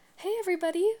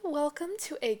everybody, welcome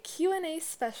to a Q&A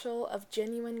special of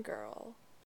Genuine Girl.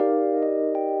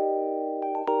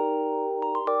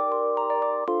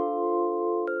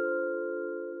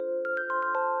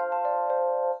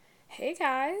 Hey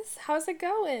guys, how's it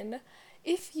going?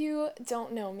 If you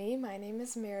don't know me, my name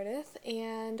is Meredith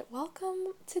and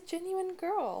welcome to Genuine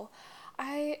Girl.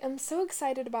 I am so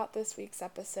excited about this week's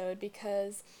episode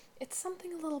because it's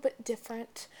something a little bit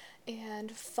different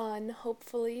and fun,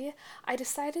 hopefully. I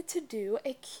decided to do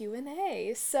a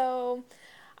Q&A. So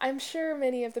I'm sure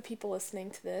many of the people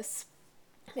listening to this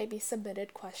maybe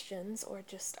submitted questions or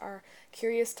just are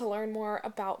curious to learn more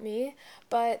about me,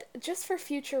 but just for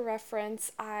future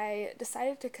reference, I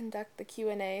decided to conduct the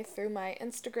Q&A through my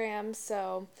Instagram.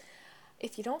 So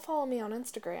if you don't follow me on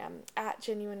Instagram at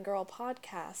Genuine Girl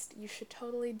Podcast, you should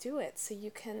totally do it so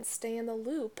you can stay in the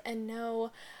loop and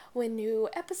know when new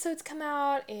episodes come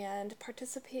out and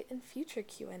participate in future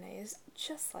Q&As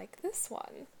just like this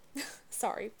one.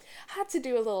 Sorry, had to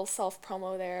do a little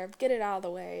self-promo there, get it out of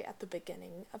the way at the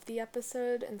beginning of the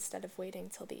episode instead of waiting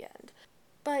till the end.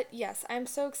 But yes, I'm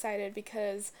so excited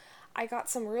because I got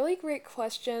some really great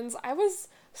questions. I was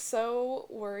so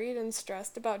worried and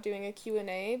stressed about doing a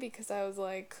Q&A because I was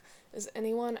like, is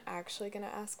anyone actually going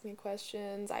to ask me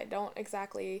questions? I don't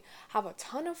exactly have a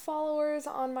ton of followers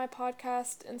on my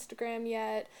podcast Instagram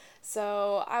yet,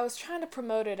 so I was trying to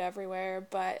promote it everywhere,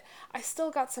 but I still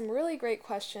got some really great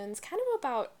questions, kind of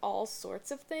about all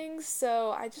sorts of things,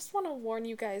 so I just want to warn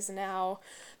you guys now,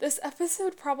 this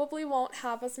episode probably won't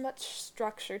have as much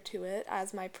structure to it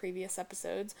as my previous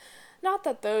episodes. Not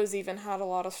that those even had a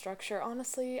lot of structure.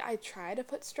 Honestly, I try to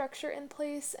put structure in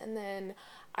place and then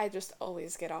I just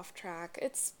always get off track.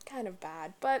 It's kind of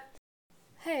bad, but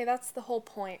hey, that's the whole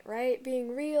point, right?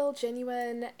 Being real,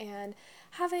 genuine, and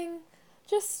having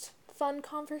just fun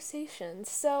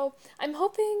conversations. So I'm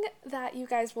hoping that you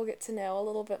guys will get to know a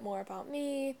little bit more about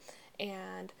me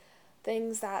and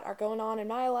things that are going on in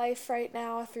my life right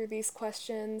now through these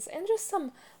questions, and just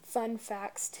some fun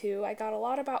facts too. I got a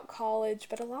lot about college,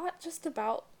 but a lot just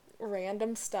about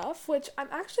random stuff, which I'm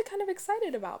actually kind of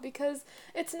excited about because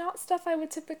it's not stuff I would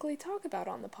typically talk about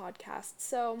on the podcast.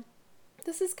 So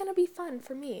this is going to be fun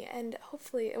for me, and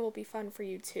hopefully it will be fun for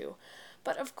you too.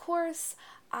 But of course,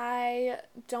 I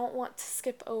don't want to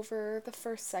skip over the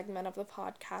first segment of the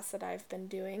podcast that I've been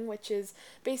doing, which is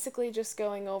basically just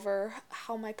going over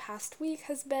how my past week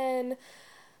has been,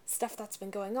 stuff that's been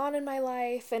going on in my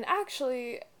life, and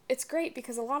actually it's great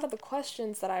because a lot of the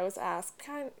questions that I was asked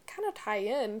kind of tie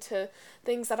in to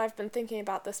things that I've been thinking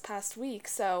about this past week,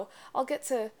 so I'll get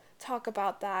to talk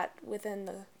about that within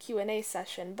the Q&A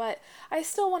session, but I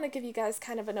still want to give you guys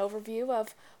kind of an overview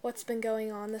of what's been going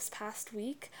on this past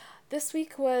week. This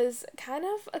week was kind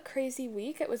of a crazy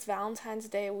week. It was Valentine's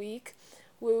Day week.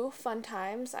 Woo, fun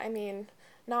times. I mean,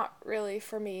 not really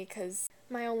for me because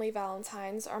my only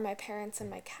Valentines are my parents and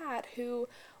my cat, who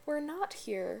were not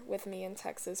here with me in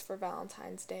Texas for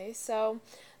Valentine's Day, so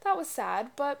that was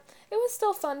sad, but it was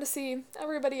still fun to see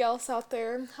everybody else out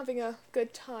there having a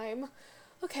good time.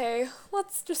 Okay,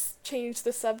 let's just change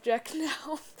the subject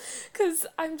now, because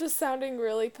I'm just sounding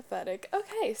really pathetic.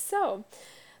 Okay, so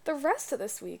the rest of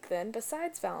this week then,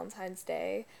 besides Valentine's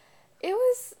Day, it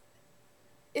was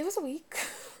a week.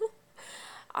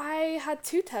 I had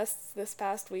 2 tests this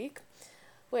past week,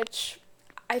 which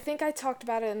I think I talked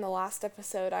about it in the last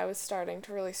episode. I was starting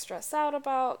to really stress out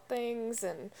about things,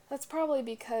 and that's probably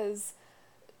because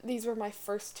these were my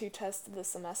first 2 tests of the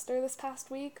semester this past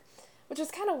week, which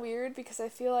is kind of weird because I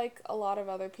feel like a lot of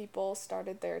other people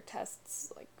started their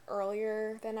tests like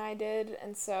earlier than I did,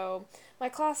 and so my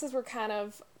classes were kind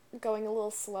of going a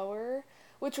little slower,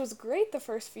 which was great the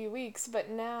first few weeks, but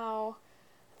now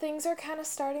things are kind of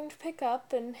starting to pick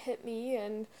up and hit me,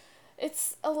 and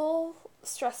it's a little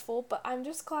stressful, but I'm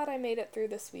just glad I made it through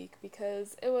this week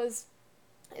because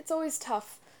it's always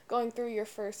tough going through your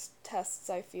first tests,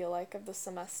 I feel like, of the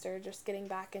semester, just getting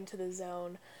back into the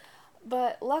zone.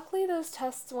 But luckily those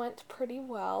tests went pretty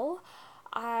well.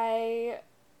 I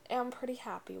am pretty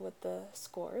happy with the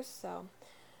scores, so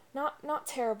not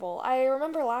terrible. I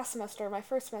remember last semester, my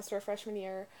first semester of freshman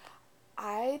year,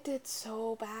 I did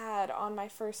so bad on my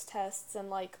first tests and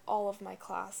like all of my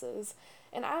classes.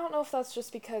 And I don't know if that's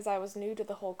just because I was new to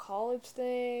the whole college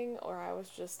thing, or I was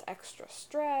just extra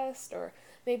stressed, or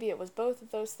maybe it was both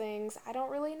of those things. I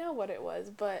don't really know what it was,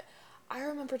 but I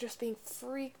remember just being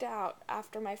freaked out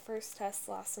after my first test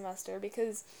last semester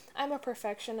because I'm a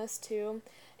perfectionist too,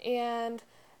 and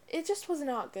it just was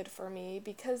not good for me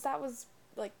because that was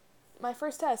like my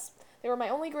first test. They were my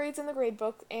only grades in the grade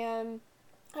book, and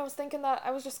I was thinking that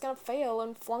I was just gonna fail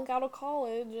and flunk out of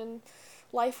college, and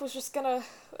life was just gonna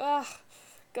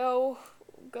go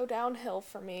go downhill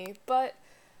for me. But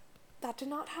that did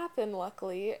not happen,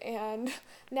 luckily, and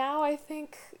now I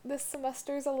think this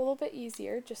semester is a little bit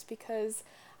easier just because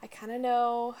I kind of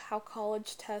know how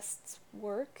college tests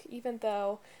work, even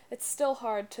though it's still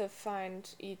hard to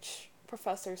find each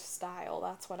professor's style.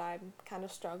 That's what I'm kind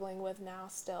of struggling with now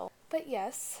still. But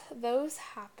yes, those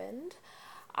happened.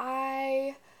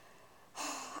 I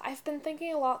I've been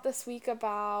thinking a lot this week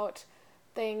about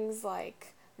things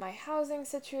like my housing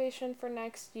situation for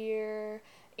next year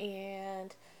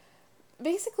and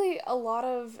basically a lot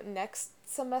of next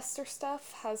semester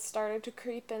stuff has started to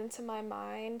creep into my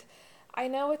mind. I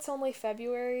know it's only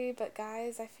February, but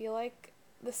guys, I feel like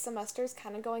the semester's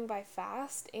kind of going by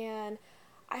fast, and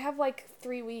I have like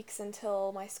 3 weeks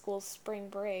until my school's spring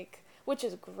break, which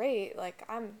is great. Like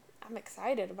I'm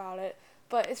excited about it,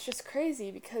 but it's just crazy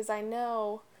because I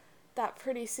know that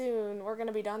pretty soon we're going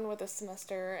to be done with this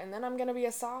semester and then I'm going to be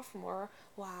a sophomore.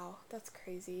 Wow, that's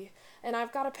crazy. And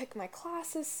I've got to pick my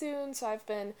classes soon, so I've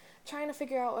been trying to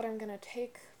figure out what I'm going to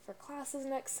take for classes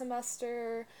next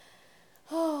semester.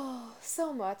 Oh,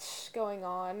 so much going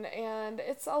on, and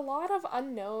it's a lot of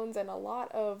unknowns and a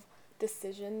lot of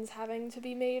decisions having to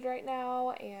be made right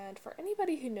now. And for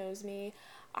anybody who knows me,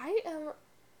 I am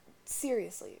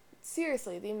seriously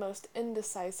the most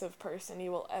indecisive person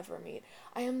you will ever meet.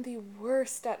 I am the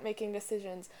worst at making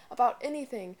decisions about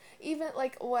anything, even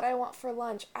like what I want for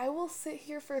lunch. I will sit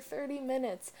here for 30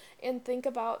 minutes and think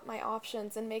about my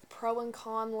options and make pro and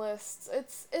con lists.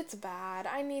 It's bad.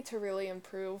 I need to really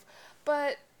improve.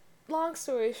 But long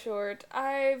story short,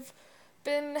 I've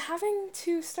been having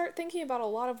to start thinking about a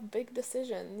lot of big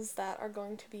decisions that are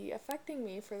going to be affecting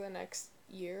me for the next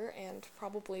year and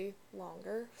probably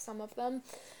longer, some of them.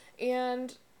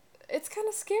 And it's kind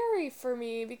of scary for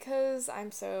me because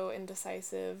I'm so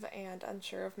indecisive and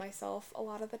unsure of myself a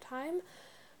lot of the time.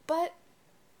 But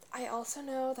I also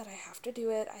know that I have to do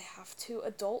it. I have to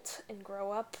adult and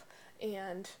grow up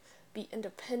and be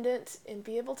independent and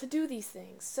be able to do these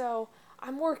things. So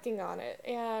I'm working on it,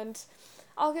 and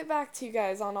I'll get back to you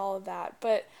guys on all of that.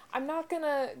 But I'm not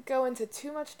gonna go into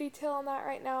too much detail on that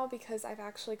right now because I've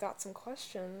actually got some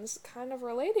questions kind of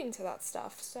relating to that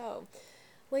stuff. So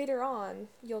later on,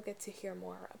 you'll get to hear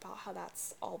more about how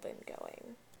that's all been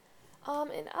going.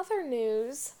 In other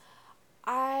news,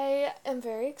 I am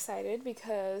very excited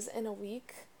because in a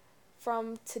week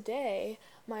from today,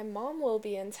 my mom will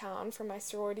be in town for my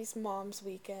sorority's mom's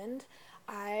weekend.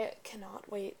 I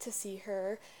cannot wait to see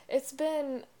her. It's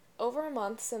been over a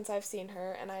month since I've seen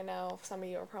her, and I know some of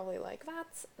you are probably like,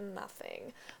 that's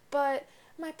nothing. But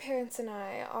my parents and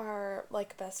I are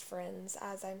like best friends,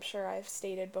 as I'm sure I've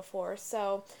stated before,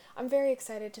 so I'm very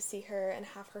excited to see her and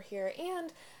have her here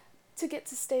and to get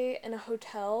to stay in a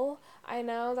hotel. I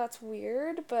know that's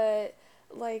weird, but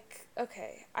like,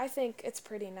 okay, I think it's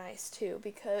pretty nice too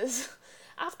because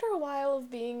after a while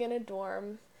of being in a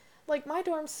dorm, like my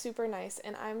dorm's super nice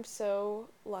and I'm so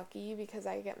lucky because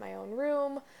I get my own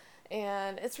room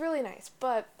and it's really nice,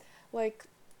 but like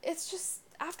it's just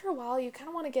after a while you kind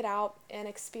of want to get out and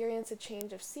experience a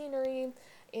change of scenery,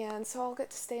 and so I'll get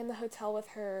to stay in the hotel with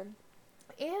her.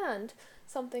 And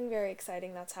something very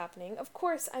exciting that's happening. Of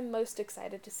course, I'm most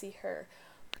excited to see her,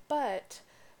 but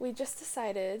we just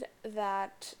decided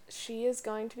that she is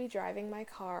going to be driving my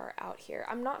car out here.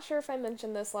 I'm not sure if I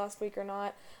mentioned this last week or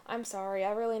not. I'm sorry.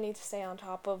 I really need to stay on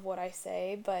top of what I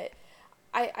say, but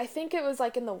I think it was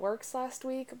like in the works last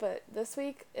week, but this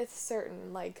week it's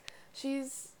certain. Like,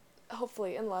 she's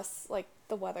hopefully, unless like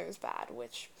the weather's bad,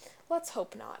 which let's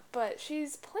hope not, but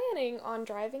she's planning on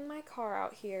driving my car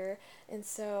out here, and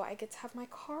so I get to have my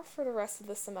car for the rest of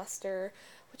the semester,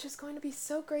 which is going to be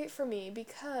so great for me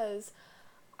because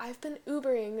I've been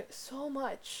Ubering so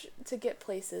much to get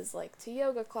places, like to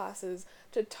yoga classes,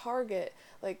 to Target.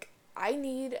 Like, I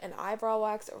need an eyebrow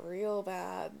wax real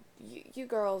bad. You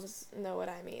girls know what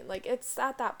I mean. Like, it's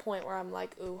at that point where I'm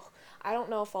like, ooh, I don't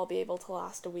know if I'll be able to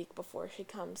last a week before she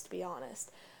comes, to be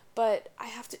honest. But I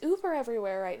have to Uber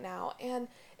everywhere right now, and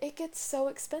it gets so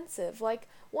expensive. Like,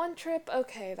 one trip,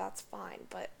 okay, that's fine.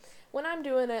 But when I'm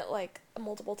doing it, like,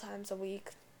 multiple times a week,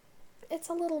 it's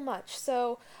a little much.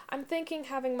 So I'm thinking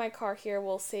having my car here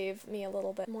will save me a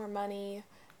little bit more money.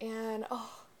 And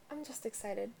oh, I'm just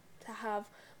excited to have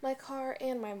my car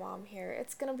and my mom here.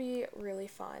 It's gonna be really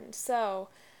fun. So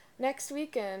next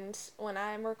weekend, when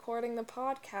I'm recording the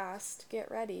podcast, get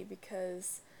ready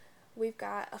because we've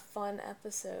got a fun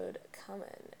episode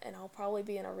coming. And I'll probably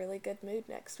be in a really good mood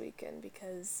next weekend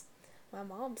because my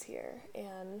mom's here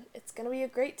and it's gonna be a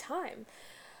great time.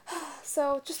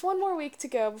 So, just one more week to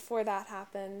go before that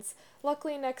happens.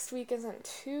 Luckily, next week isn't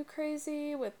too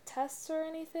crazy with tests or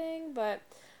anything, but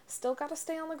still gotta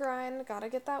stay on the grind, gotta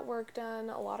get that work done,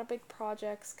 a lot of big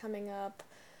projects coming up.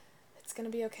 It's gonna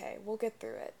be okay, we'll get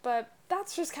through it. But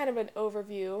that's just kind of an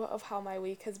overview of how my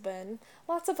week has been.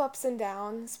 Lots of ups and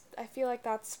downs. I feel like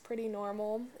that's pretty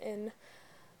normal in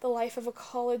the life of a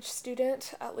college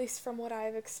student, at least from what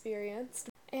I've experienced.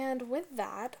 And with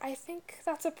that, I think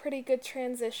that's a pretty good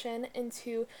transition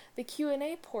into the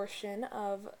Q&A portion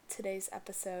of today's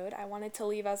episode. I wanted to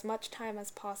leave as much time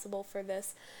as possible for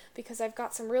this because I've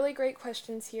got some really great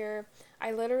questions here.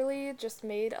 I literally just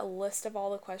made a list of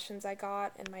all the questions I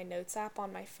got in my notes app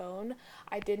on my phone.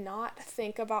 I did not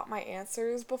think about my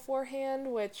answers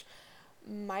beforehand, which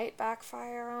might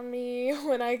backfire on me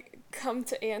when I come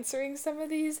to answering some of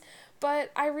these,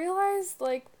 but I realized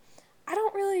I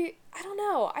don't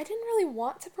know, I didn't really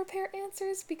want to prepare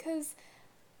answers because,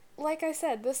 like I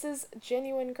said, this is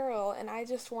Genuine Girl, and I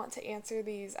just want to answer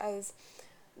these as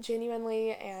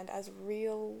genuinely and as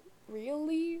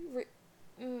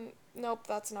nope,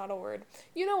 that's not a word.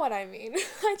 You know what I mean.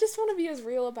 I just want to be as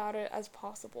real about it as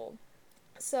possible.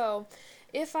 So,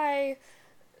 if I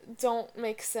don't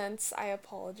make sense, I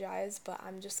apologize, but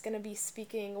I'm just going to be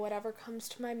speaking whatever comes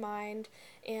to my mind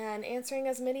and answering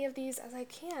as many of these as I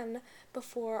can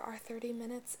before our 30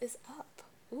 minutes is up.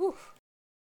 Ooh,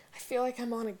 I feel like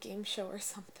I'm on a game show or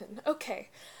something. Okay,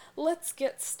 let's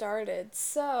get started.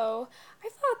 So, I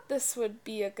thought this would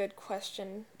be a good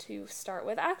question to start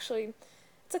with. Actually,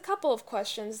 it's a couple of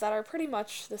questions that are pretty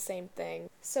much the same thing.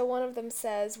 So one of them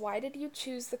says, why did you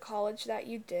choose the college that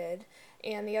you did?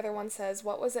 And the other one says,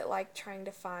 what was it like trying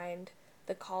to find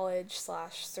the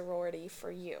college/sorority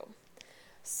for you?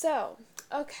 So,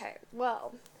 okay,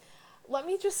 well, let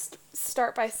me just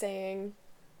start by saying,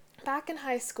 back in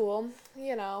high school,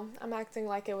 I'm acting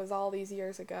like it was all these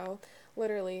years ago.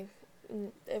 Literally,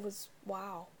 it was,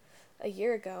 wow, a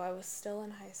year ago I was still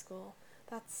in high school.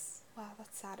 Wow,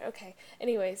 that's sad. Okay.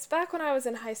 Anyways, back when I was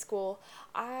in high school,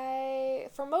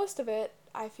 for most of it,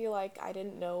 I feel like I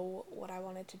didn't know what I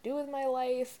wanted to do with my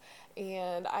life,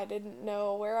 and I didn't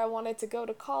know where I wanted to go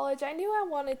to college. I knew I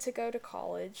wanted to go to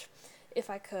college if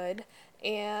I could,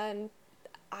 and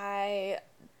I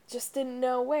just didn't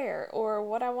know where or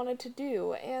what I wanted to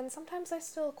do. And sometimes I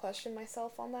still question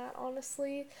myself on that,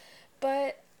 honestly.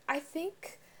 But I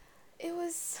think it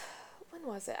was, when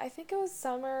was it? I think it was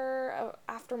summer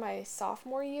after my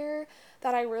sophomore year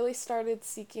that I really started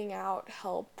seeking out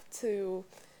help to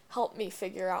help me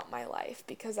figure out my life,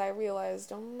 because I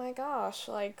realized, oh my gosh,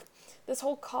 like this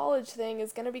whole college thing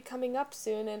is going to be coming up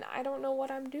soon and I don't know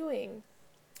what I'm doing.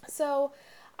 So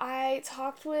I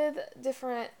talked with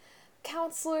different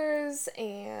counselors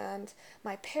and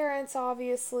my parents,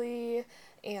 obviously,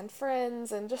 and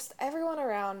friends, and just everyone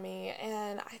around me,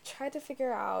 and I tried to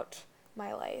figure out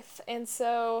my life. And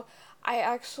so I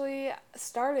actually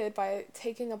started by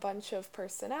taking a bunch of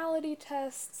personality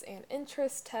tests and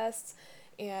interest tests,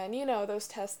 and those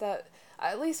tests that,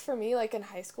 at least for me, like in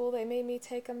high school, they made me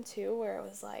take them too, where it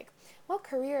was like, what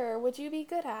career would you be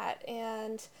good at?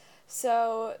 And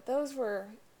so those were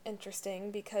interesting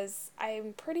because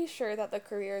I'm pretty sure that the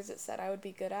careers it said I would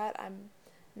be good at, I'm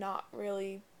not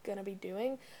really gonna be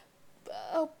doing.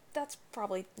 Oh, that's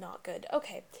probably not good.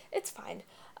 Okay, it's fine.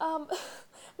 Um,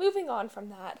 moving on from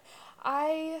that,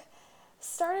 I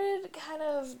started kind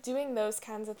of doing those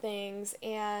kinds of things,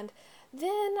 and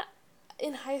then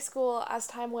in high school, as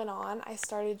time went on, I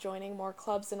started joining more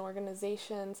clubs and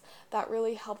organizations that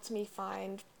really helped me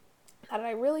find that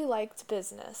I really liked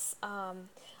business.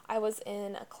 I was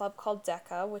in a club called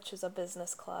DECA, which is a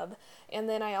business club, and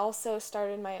then I also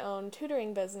started my own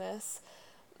tutoring business,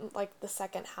 like the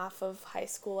second half of high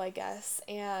school, I guess,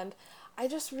 and I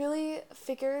just really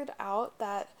figured out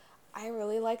that I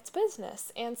really liked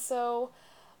business. And so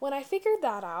when I figured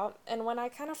that out, and when I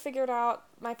kind of figured out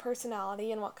my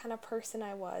personality and what kind of person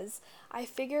I was, I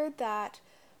figured that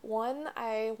one,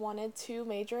 I wanted to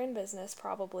major in business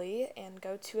probably and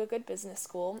go to a good business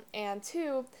school, and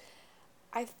two,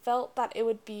 I felt that it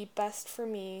would be best for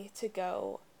me to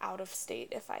go out of state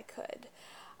if I could.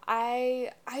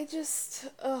 I just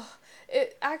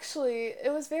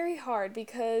it was very hard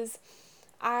because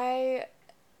I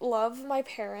love my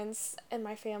parents and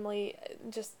my family,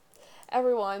 just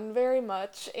everyone very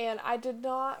much, and I did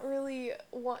not really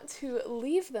want to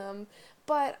leave them,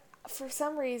 but for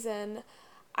some reason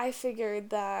I figured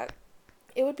that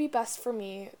it would be best for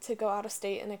me to go out of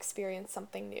state and experience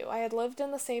something new. I had lived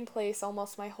in the same place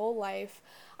almost my whole life.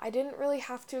 I didn't really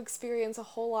have to experience a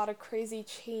whole lot of crazy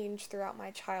change throughout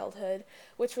my childhood,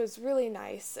 which was really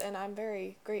nice, and I'm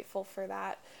very grateful for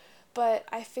that. But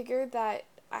I figured that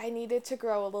I needed to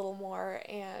grow a little more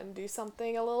and do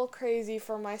something a little crazy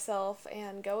for myself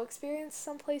and go experience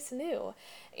someplace new.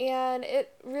 And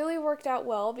it really worked out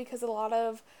well because a lot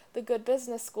of the good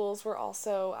business schools were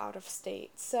also out of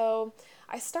state. So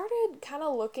I started kind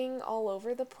of looking all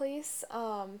over the place,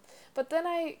 but then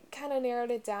I kind of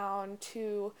narrowed it down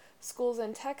to schools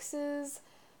in Texas,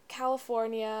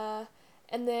 California,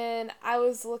 and then I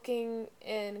was looking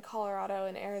in Colorado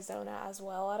and Arizona as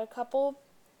well at a couple,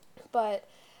 but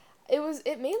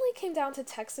it mainly came down to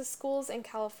Texas schools and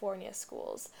California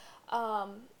schools.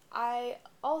 I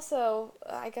also,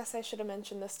 I guess I should have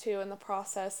mentioned this too in the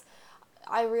process.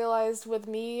 I realized with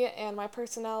me and my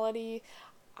personality,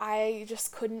 I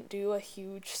just couldn't do a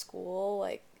huge school.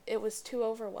 Like, it was too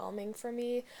overwhelming for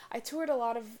me. I toured a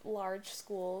lot of large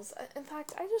schools. In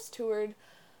fact, I just toured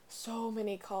so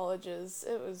many colleges.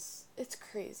 It's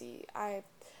crazy. I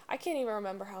can't even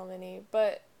remember how many,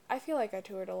 but I feel like I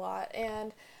toured a lot,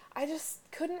 and I just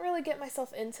couldn't really get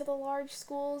myself into the large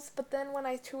schools. But then when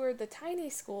I toured the tiny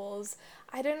schools,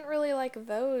 I didn't really like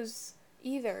those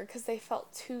either because they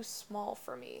felt too small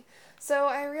for me. So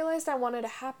I realized I wanted a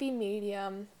happy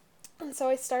medium, and so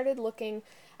I started looking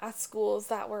at schools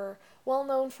that were well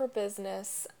known for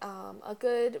business, a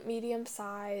good medium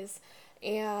size,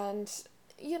 and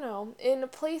in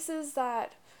places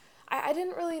that I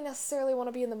didn't really necessarily want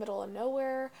to be in the middle of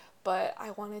nowhere, but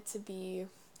I wanted to be.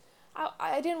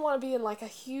 I didn't want to be in like a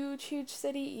huge, huge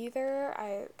city either.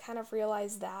 I kind of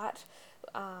realized that.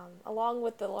 Along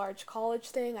with the large college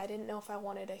thing, I didn't know if I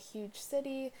wanted a huge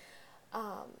city.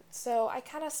 So I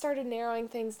kind of started narrowing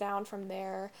things down from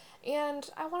there, and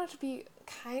I wanted to be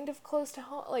kind of close to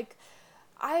home. Like,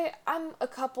 I'm a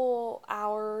couple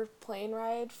hour plane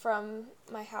ride from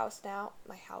my house now.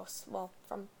 My house, well,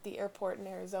 from the airport in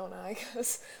Arizona, I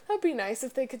guess. That'd be nice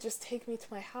if they could just take me to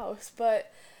my house.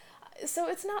 But so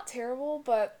it's not terrible,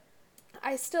 but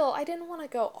I didn't want to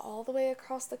go all the way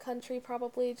across the country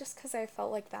probably just cuz I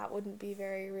felt like that wouldn't be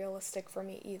very realistic for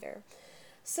me either.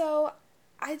 So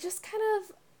I just kind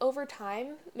of over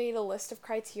time made a list of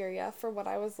criteria for what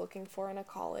I was looking for in a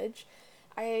college.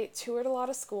 I toured a lot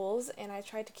of schools and I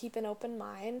tried to keep an open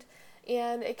mind,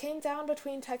 and it came down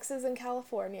between Texas and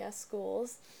California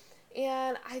schools.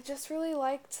 And I just really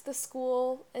liked the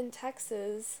school in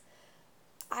Texas.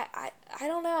 I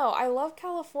don't know. I love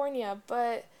California,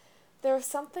 but there was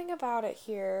something about it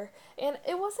here. And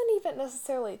it wasn't even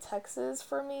necessarily Texas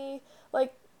for me.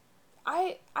 Like,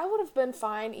 I would have been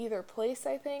fine either place,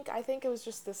 I think. I think it was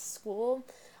just this school.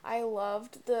 I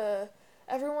loved the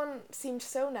everyone seemed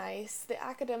so nice. The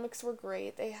academics were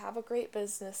great. They have a great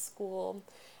business school,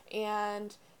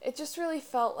 and it just really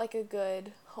felt like a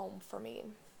good home for me.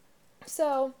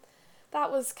 So,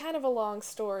 that was kind of a long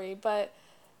story, but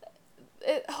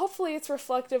hopefully it's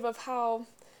reflective of how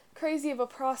crazy of a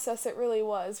process it really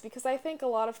was, because I think a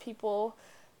lot of people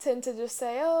tend to just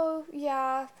say, "Oh,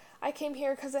 yeah, I came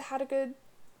here because it had a good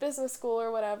business school or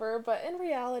whatever," but in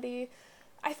reality,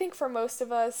 I think for most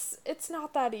of us, it's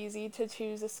not that easy to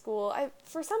choose a school.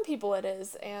 For some people it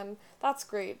is, and that's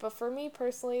great, but for me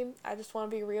personally, I just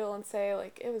want to be real and say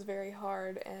like it was very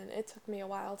hard and it took me a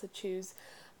while to choose.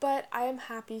 But I am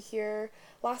happy here.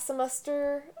 Last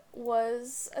semester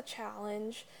was a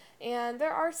challenge, and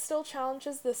there are still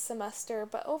challenges this semester,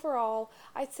 but overall,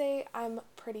 I'd say I'm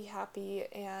pretty happy,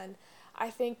 and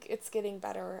I think it's getting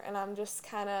better, and I'm just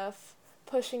kind of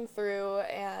pushing through,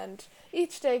 and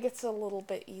each day gets a little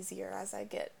bit easier as I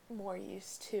get more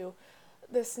used to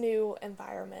this new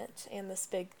environment and this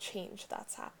big change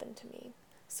that's happened to me.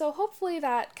 So hopefully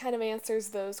that kind of answers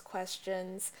those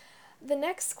questions. The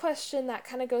next question that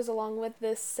kind of goes along with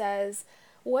this says,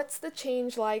 what's the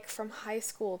change like from high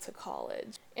school to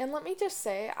college? And let me just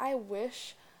say, I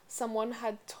wish someone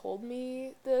had told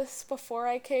me this before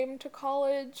I came to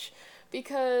college,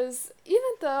 because even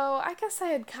though I guess I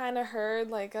had kind of heard,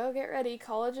 like, oh, get ready,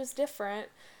 college is different,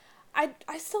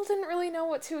 I still didn't really know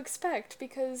what to expect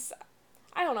because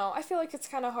I don't know, I feel like it's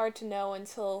kind of hard to know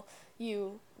until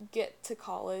you get to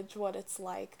college what it's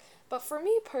like. But for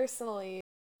me personally,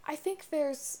 I think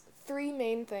there's three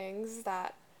main things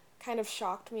that kind of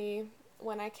shocked me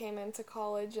when I came into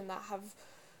college and that have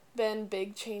been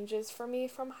big changes for me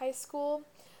from high school.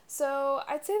 So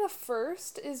I'd say the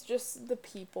first is just the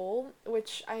people,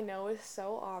 which I know is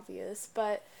so obvious,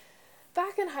 but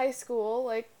back in high school,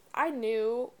 like, I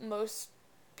knew most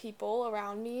people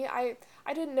around me. I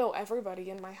didn't know everybody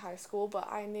in my high school,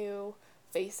 but I knew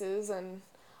faces, and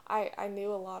I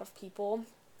knew a lot of people,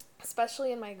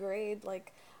 especially in my grade.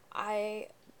 Like, I,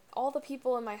 all the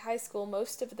people in my high school,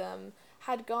 most of them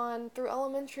had gone through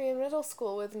elementary and middle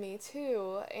school with me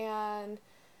too, and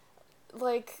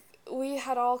like we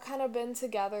had all kind of been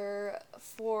together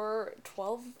for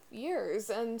 12 years,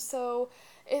 and so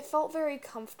it felt very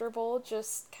comfortable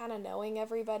just kind of knowing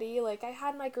everybody. Like, I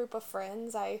had my group of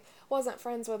friends. I wasn't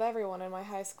friends with everyone in my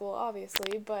high school,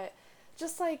 obviously, but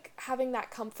just like having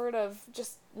that comfort of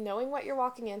just knowing what you're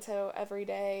walking into every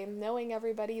day, knowing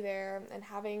everybody there, and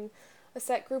having a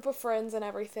set group of friends and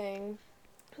everything,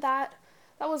 that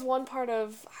that was one part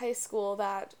of high school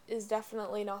that is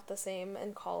definitely not the same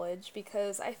in college,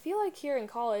 because I feel like here in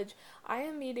college I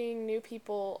am meeting new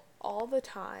people all the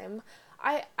time.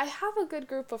 I have a good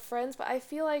group of friends, but I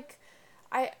feel like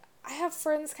I I have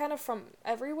friends kind of from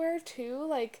everywhere too.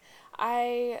 Like,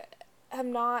 I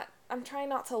I'm trying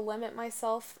not to limit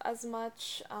myself as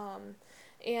much,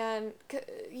 and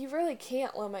you really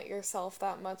can't limit yourself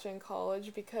that much in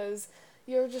college, because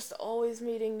you're just always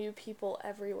meeting new people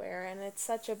everywhere, and it's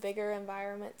such a bigger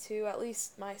environment too. At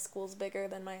least my school's bigger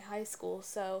than my high school,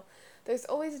 so there's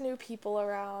always new people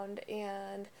around,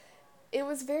 and it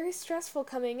was very stressful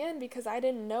coming in because I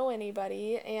didn't know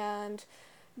anybody, and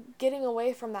getting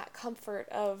away from that comfort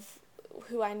of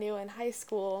who I knew in high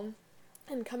school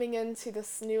and coming into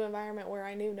this new environment where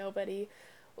I knew nobody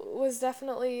was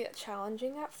definitely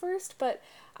challenging at first, but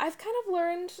I've kind of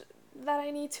learned that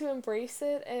I need to embrace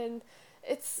it, and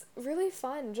it's really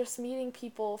fun just meeting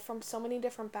people from so many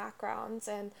different backgrounds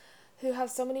and who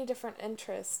have so many different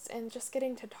interests, and just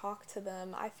getting to talk to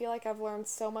them. I feel like I've learned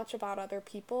so much about other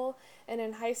people, and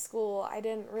in high school I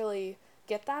didn't really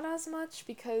get that as much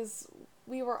because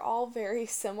we were all very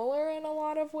similar in a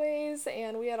lot of ways,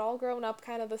 and we had all grown up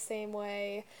kind of the same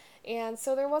way. And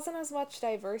so there wasn't as much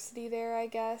diversity there, I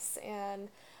guess. And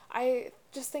I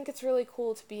just think it's really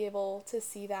cool to be able to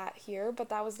see that here. But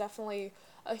that was definitely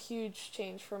a huge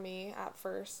change for me at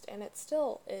first, and it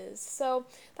still is. So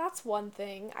that's one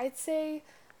thing. I'd say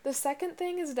the second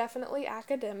thing is definitely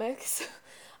academics.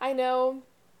 I know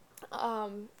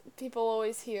people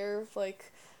always hear,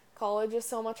 like, college is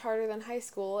so much harder than high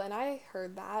school, and I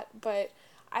heard that, but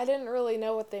I didn't really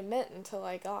know what they meant until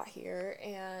I got here.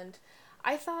 And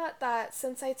I thought that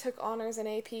since I took honors and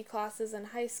AP classes in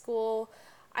high school,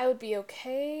 I would be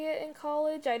okay in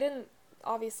college. I didn't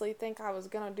obviously think I was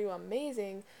gonna do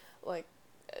amazing, like,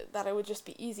 that it would just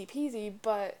be easy peasy,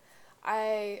 but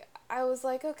I was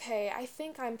like, okay, I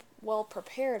think I'm well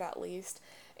prepared at least.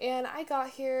 And I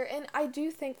got here, and I do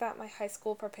think that my high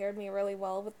school prepared me really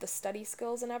well with the study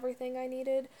skills and everything I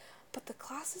needed, but the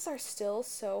classes are still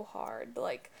so hard.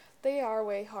 Like, they are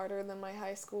way harder than my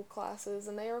high school classes,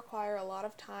 and they require a lot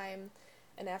of time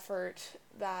and effort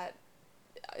that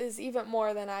is even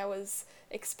more than I was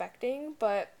expecting.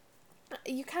 But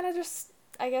you kind of just,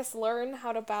 I guess, learn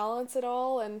how to balance it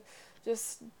all and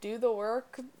just do the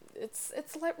work. It's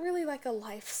like really like a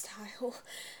lifestyle.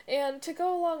 And to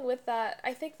go along with that,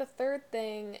 I think the third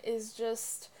thing is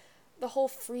just the whole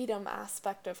freedom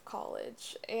aspect of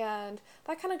college. And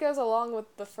that kind of goes along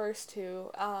with the first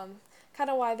two, kind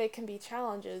of why they can be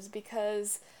challenges,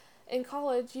 because in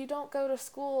college you don't go to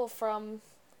school from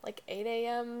like 8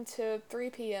 a.m. to 3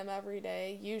 p.m. every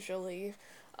day, usually.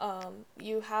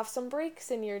 You have some breaks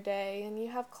in your day, and you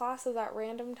have classes at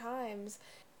random times,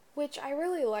 which I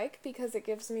really like because it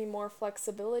gives me more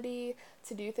flexibility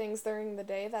to do things during the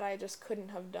day that I just couldn't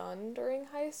have done during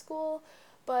high school.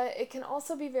 But it can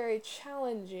also be very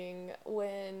challenging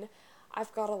when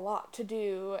I've got a lot to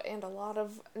do and a lot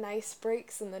of nice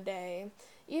breaks in the day.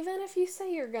 Even if you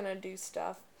say you're gonna do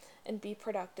stuff and be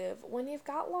productive, when you've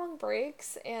got long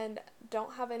breaks and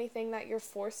don't have anything that you're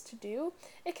forced to do,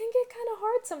 it can get kind of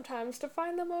hard sometimes to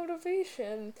find the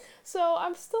motivation. So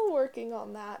I'm still working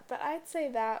on that, but I'd say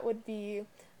that would be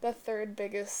the third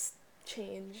biggest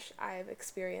change I've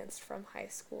experienced from high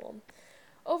school.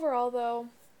 Overall, though,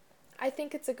 I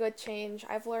think it's a good change.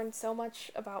 I've learned so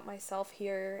much about myself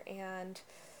here, and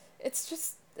it's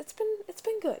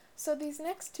been good. So these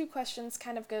next two questions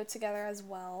kind of go together as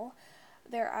well.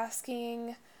 They're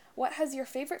asking, what has your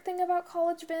favorite thing about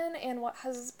college been, and what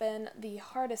has been the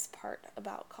hardest part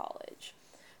about college?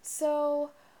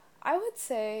 So I would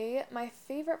say my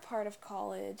favorite part of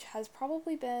college has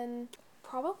probably been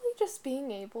just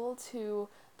being able to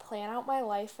plan out my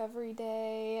life every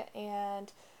day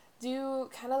and do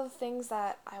kind of the things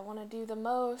that I want to do the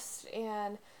most,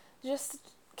 and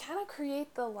just kind of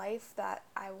create the life that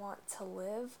I want to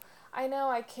live. I know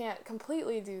I can't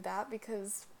completely do that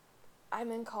because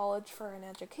I'm in college for an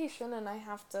education and I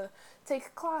have to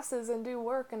take classes and do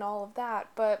work and all of that,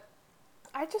 but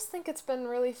I just think it's been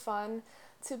really fun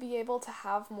to be able to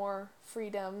have more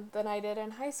freedom than I did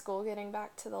in high school, getting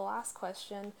back to the last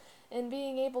question, and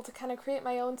being able to kind of create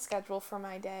my own schedule for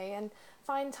my day and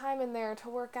find time in there to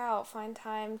work out, find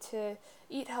time to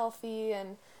eat healthy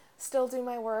and still do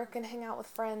my work and hang out with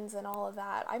friends and all of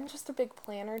that. I'm just a big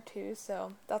planner too,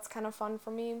 so that's kind of fun for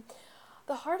me.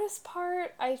 The hardest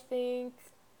part, I think,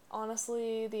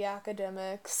 honestly, the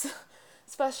academics,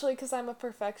 especially because I'm a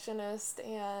perfectionist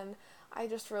and I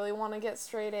just really want to get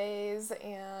straight A's,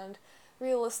 and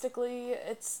realistically,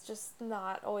 it's just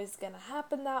not always going to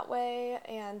happen that way,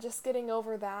 and just getting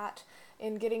over that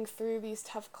and getting through these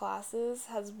tough classes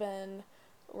has been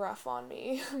rough on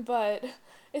me, but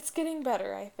it's getting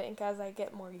better, I think, as I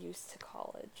get more used to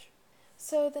college.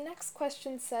 So the next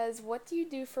question says, what do you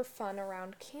do for fun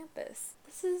around campus?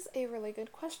 This is a really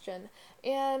good question,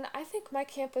 and I think my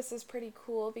campus is pretty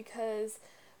cool because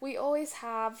we always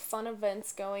have fun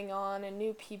events going on and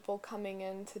new people coming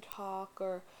in to talk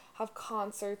or have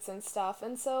concerts and stuff,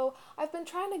 and so I've been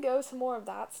trying to go to more of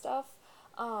that stuff.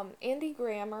 Andy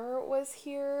Grammer was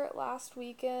here last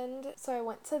weekend, so I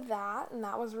went to that, and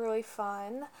that was really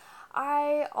fun.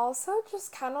 I also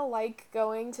just kind of like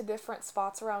going to different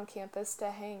spots around campus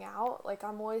to hang out. Like,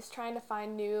 I'm always trying to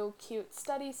find new cute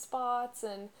study spots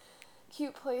and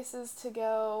cute places to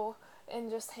go and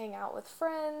just hang out with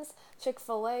friends.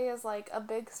 Chick-fil-A is like a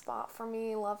big spot for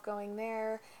me, love going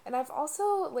there. And I've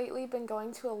also lately been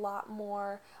going to a lot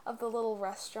more of the little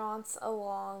restaurants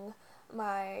along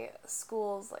my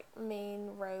school's like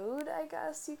main road, I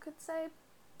guess you could say.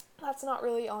 That's not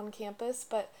really on campus,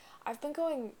 but I've been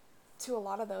going to a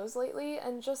lot of those lately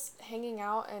and just hanging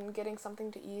out and getting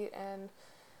something to eat and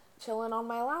chilling on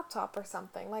my laptop or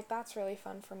something. Like, that's really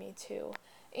fun for me too.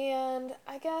 And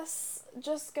I guess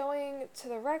just going to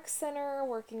the rec center,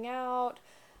 working out,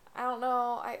 I don't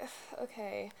know,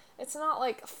 okay, it's not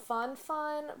like fun,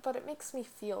 but it makes me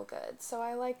feel good, so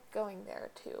I like going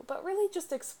there too. But really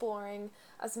just exploring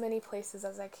as many places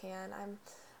as I can. I'm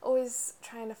always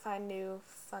trying to find new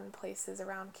fun places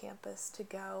around campus to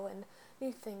go and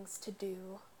new things to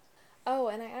do. Oh,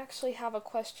 and I actually have a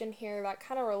question here that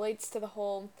kind of relates to the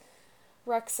whole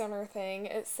rec center thing.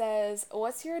 It says,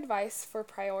 what's your advice for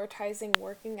prioritizing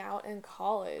working out in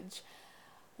college?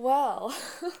 Well,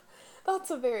 that's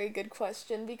a very good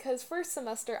question because first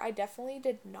semester I definitely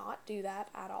did not do that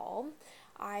at all.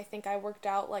 I think I worked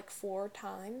out like 4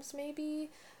 times maybe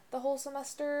the whole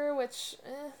semester, which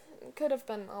could have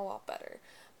been a lot better.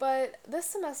 But this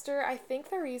semester, I think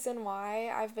the reason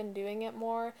why I've been doing it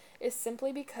more is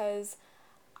simply because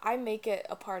I make it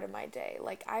a part of my day.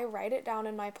 Like, I write it down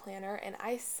in my planner and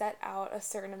I set out a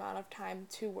certain amount of time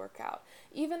to work out.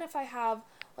 Even if I have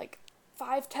like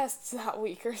 5 tests that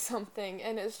week or something,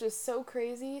 and it's just so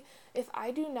crazy, if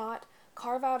I do not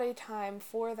carve out a time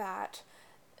for that,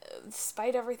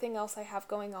 despite everything else I have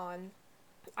going on,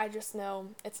 I just know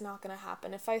it's not going to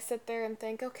happen. If I sit there and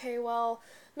think, okay, well,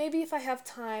 maybe if I have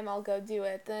time, I'll go do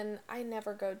it, then I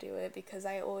never go do it because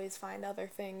I always find other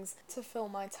things to fill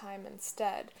my time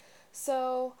instead.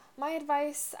 So, my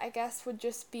advice, I guess, would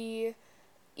just be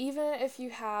even if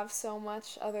you have so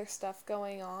much other stuff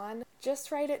going on,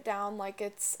 just write it down like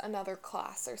it's another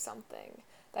class or something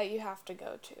that you have to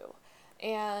go to.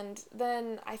 And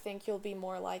then I think you'll be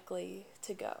more likely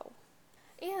to go.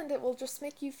 And it will just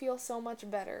make you feel so much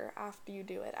better after you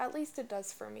do it. At least it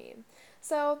does for me.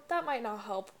 So that might not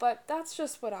help, but that's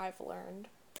just what I've learned.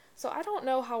 So I don't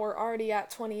know how we're already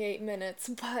at 28 minutes,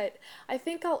 but I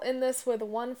think I'll end this with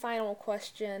one final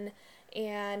question,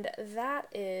 and that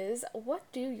is, what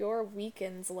do your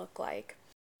weekends look like?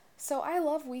 So I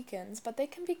love weekends, but they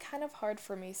can be kind of hard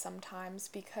for me sometimes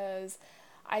because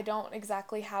I don't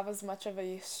exactly have as much of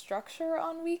a structure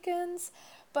on weekends,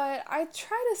 but I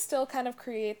try to still kind of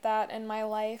create that in my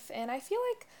life, and I feel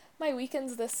like my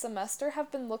weekends this semester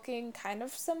have been looking kind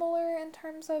of similar in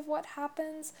terms of what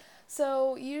happens.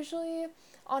 So usually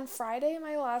on Friday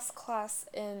my last class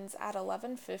ends at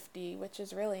 11:50, which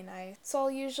is really nice. So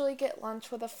I'll usually get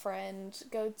lunch with a friend,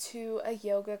 go to a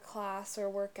yoga class or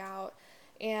workout,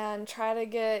 and try to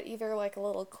get either like a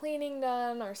little cleaning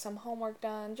done or some homework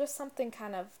done, just something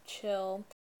kind of chill.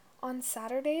 On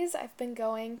Saturdays, I've been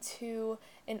going to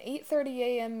an 8:30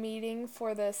 a.m. meeting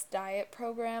for this diet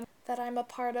program that I'm a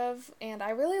part of, and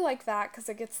I really like that because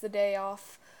it gets the day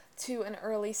off to an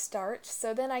early start,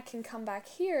 so then I can come back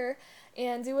here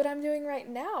and do what I'm doing right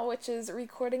now, which is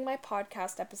recording my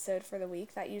podcast episode for the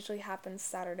week. That usually happens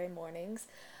Saturday mornings.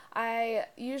 I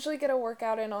usually get a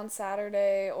workout in on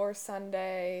Saturday or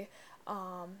Sunday.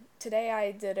 Today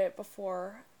I did it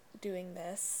before doing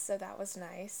this, so that was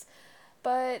nice.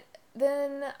 But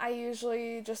then I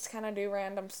usually just kind of do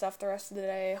random stuff the rest of the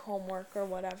day, homework or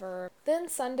whatever. Then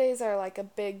Sundays are like a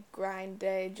big grind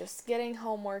day, just getting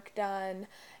homework done.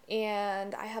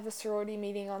 And I have a sorority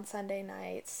meeting on Sunday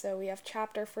nights, so we have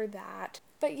chapter for that.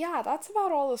 But yeah, that's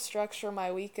about all the structure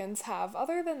my weekends have.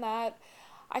 Other than that,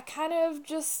 I kind of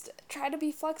just try to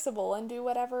be flexible and do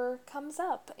whatever comes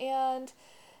up. And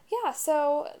yeah,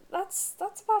 so that's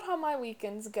about how my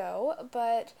weekends go,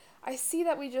 but I see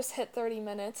that we just hit 30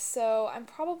 minutes, so I'm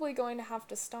probably going to have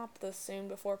to stop this soon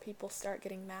before people start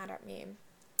getting mad at me.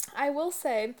 I will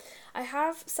say I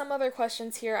have some other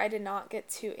questions here I did not get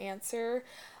to answer,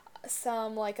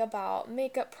 some like about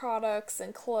makeup products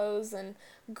and clothes and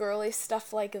girly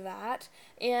stuff like that.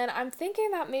 And I'm thinking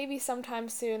that maybe sometime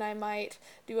soon I might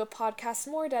do a podcast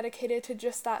more dedicated to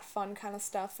just that fun kind of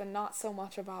stuff and not so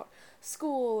much about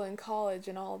school and college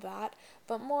and all that,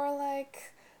 but more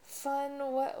like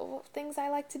fun what things I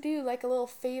like to do, like a little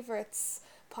favorites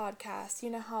podcast. You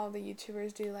know how the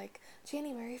YouTubers do like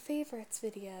January favorites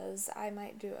videos. I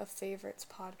might do a favorites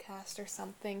podcast or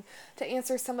something to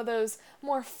answer some of those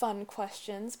more fun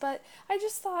questions, but I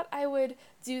just thought I would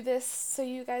do this so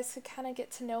you guys could kind of get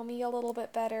to know me a little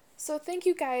bit better. So thank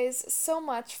you guys so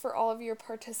much for all of your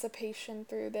participation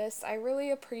through this. I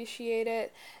really appreciate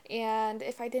it, and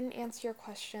if I didn't answer your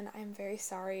question, I'm very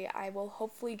sorry. I will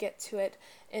hopefully get to it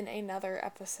in another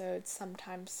episode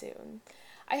sometime soon.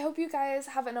 I hope you guys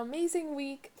have an amazing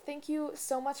week. Thank you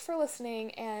so much for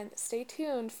listening, and stay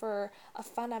tuned for a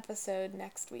fun episode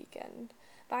next weekend.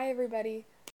 Bye, everybody.